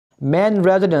Maine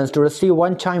residents to receive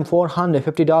one-time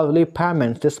 $450 relief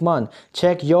payment this month.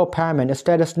 Check your payment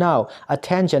status now.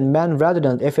 Attention Maine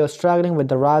residents, if you're struggling with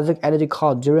the rising energy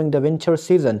costs during the winter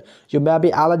season, you may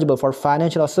be eligible for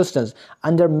financial assistance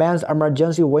under Maine's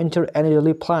Emergency Winter Energy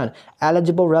Relief Plan.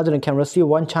 Eligible residents can receive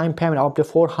one-time payment up to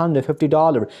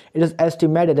 $450. It is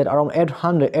estimated that around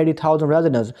 880,000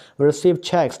 residents will receive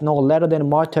checks no later than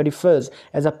March 31st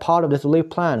as a part of this relief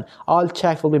plan. All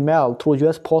checks will be mailed through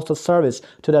U.S. Postal Service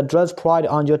to the address provided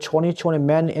on your 2020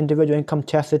 Maine individual income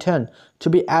tax return. To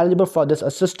be eligible for this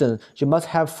assistance, you must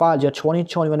have filed your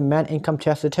 2021 Maine income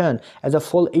tax return as a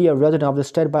full-year resident of the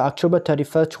state by October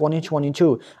 31st,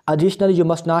 2022. Additionally, you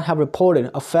must not have reported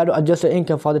a federal adjusted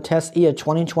income for the tax year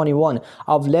 2021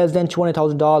 of less than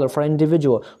 $20,000 for an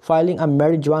individual filing a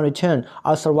married joint return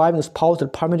or surviving spouse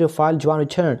that permitted to file joint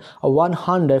return, or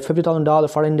 $150,000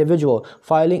 for an individual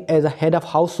filing as a head of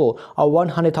household, or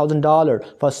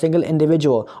 $100,000 for a single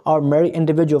individual or married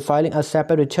individual filing a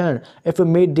separate return. If you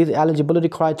meet these eligibility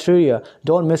criteria,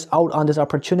 don't miss out on this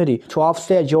opportunity to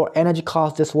offset your energy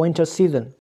costs this winter season.